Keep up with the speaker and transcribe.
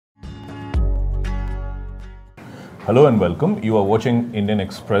Hello and welcome. You are watching Indian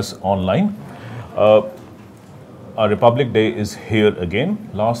Express online. Our Republic Day is here again.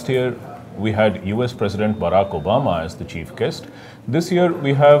 Last year we had US President Barack Obama as the chief guest. This year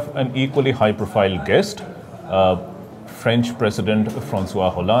we have an equally high-profile guest. French President Francois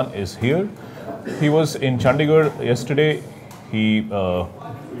Hollande is here. He was in Chandigarh yesterday. He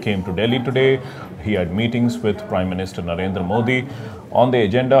came to Delhi today. He had meetings with Prime Minister Narendra Modi. On the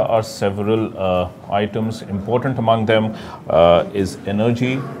agenda are several items. Important among them is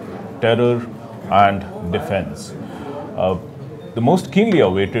energy, terror, and defense. The most keenly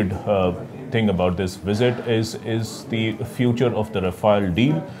awaited thing about this visit is the future of the Rafale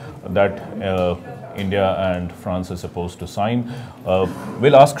deal that India and France are supposed to sign.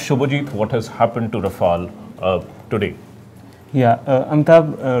 We'll ask Shubhajit what has happened to Rafale today. Yeah,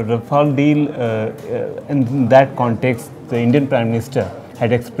 Amitabh, Rafale deal, in that context, the Indian Prime Minister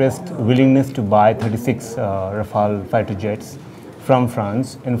had expressed willingness to buy 36 Rafale fighter jets from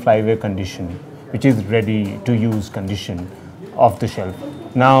France in flyaway condition, which is ready to use condition off the shelf.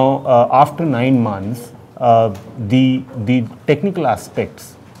 Now, after 9 months, the technical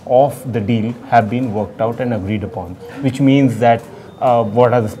aspects of the deal have been worked out and agreed upon, which means that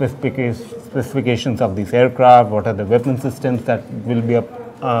what are the specifications of these aircraft, what are the weapon systems that will be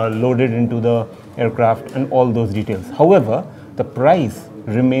loaded into the aircraft, and all those details. However, the price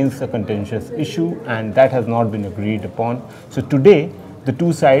remains a contentious issue and that has not been agreed upon. So today, the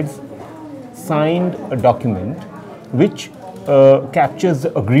two sides signed a document which captures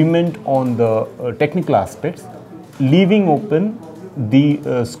the agreement on the technical aspects, leaving open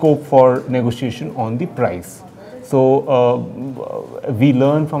the scope for negotiation on the price. So we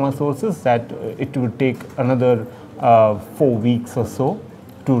learned from our sources that it would take another 4 weeks or so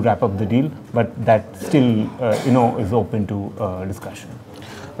to wrap up the deal, but that still is open to discussion.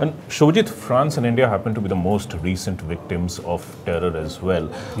 And Shobhajit, France and India happen to be the most recent victims of terror as well.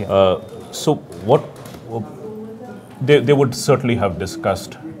 Yeah. So what they would certainly have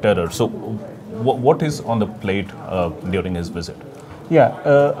discussed terror. So what is on the plate during his visit? Yeah,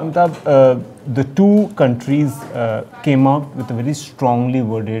 Amitabh, the two countries came out with a very strongly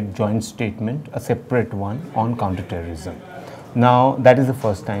worded joint statement, a separate one on counterterrorism. Now, that is the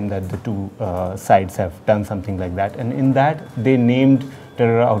first time that the two sides have done something like that. And in that, they named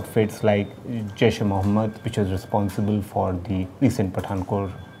terror outfits like Jaish-e-Mohammed, which was responsible for the recent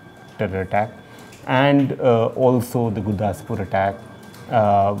Pathankot terror attack, and also the Gurdaspur attack.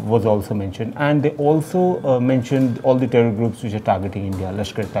 Was also mentioned, and they also mentioned all the terror groups which are targeting India,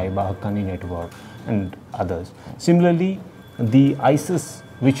 Lashkar-e-Taiba, Haqqani Network, and others. Similarly, the ISIS,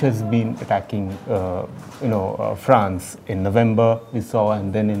 which has been attacking, France in November, we saw,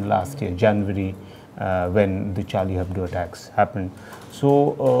 and then in last year, January, when the Charlie Hebdo attacks happened.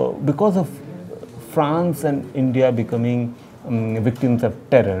 So, because of France and India becoming victims of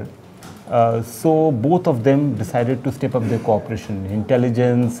terror, so both of them decided to step up their cooperation in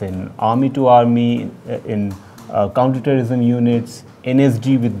intelligence, in army to army, in counterterrorism units,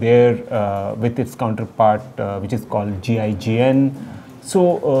 NSG with its counterpart, which is called GIGN.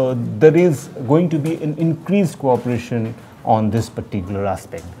 So there is going to be an increased cooperation on this particular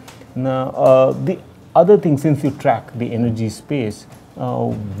aspect. Now, the other thing, since you track the energy space,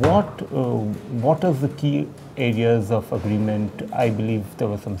 what are the key areas of agreement? I believe there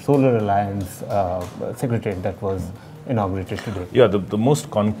was some Solar Alliance Secretariat that was inaugurated today. Yeah, the most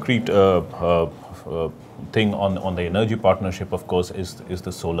concrete thing on the energy partnership, of course, is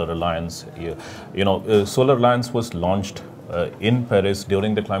the Solar Alliance. Solar Alliance was launched in Paris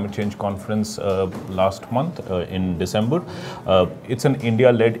during the climate change conference last month in December. It's an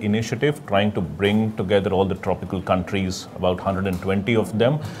India-led initiative trying to bring together all the tropical countries, about 120 of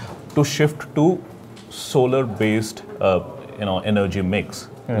them, to shift to solar-based energy mix.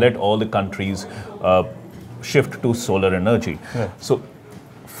 Yeah. Let all the countries shift to solar energy. Yeah. So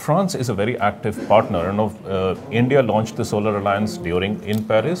France is a very active partner, and India launched the Solar Alliance in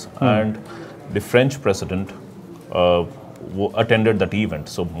Paris, and the French president attended that event.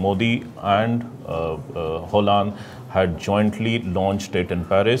 So Modi and Hollande had jointly launched it in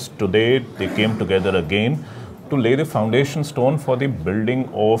Paris. Today they came together again to lay the foundation stone for the building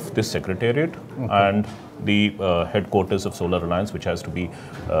of the secretariat and the headquarters of Solar Alliance, which has to be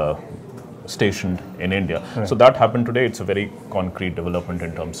stationed in India. Right. So that happened today. It's a very concrete development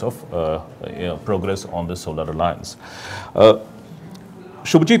in terms of progress on the Solar Alliance.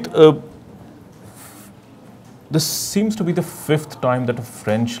 Shubhajit, this seems to be the 5th time that a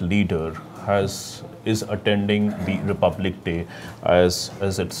French leader is attending the Republic Day as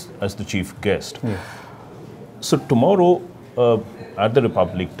the chief guest. Yeah. So tomorrow at the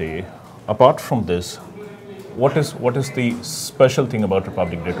Republic Day, apart from this, what is the special thing about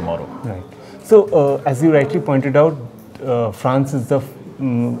Republic Day tomorrow? Right. So, as you rightly pointed out, France is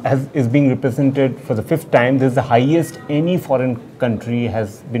is being represented for the 5th time. This is the highest any foreign country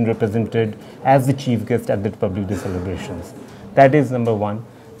has been represented as the chief guest at the Republic Day celebrations. That is number one.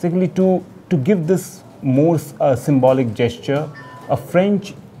 Secondly, to give this more symbolic gesture, a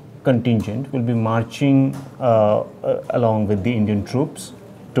French contingent will be marching along with the Indian troops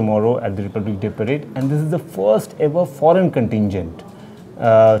tomorrow at the Republic Day parade, and this is the first ever foreign contingent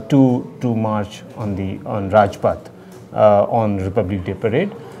to march on Rajpath on Republic Day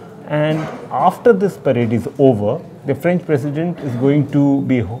parade. And after this parade is over, the French president is going to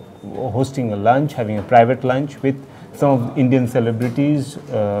be hosting a lunch, having a private lunch with some of the Indian celebrities,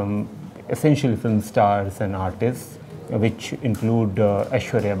 essentially film stars and artists, which include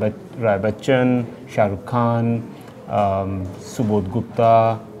Aishwarya Rai Bachchan, Shah Rukh Khan, Subodh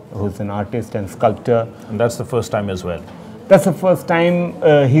Gupta, who's an artist and sculptor. And that's the first time as well. That's the first time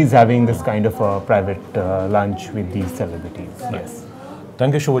he's having this kind of a private lunch with these celebrities. Yes.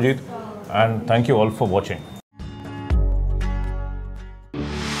 Thank you, Shubhajit, and thank you all for watching.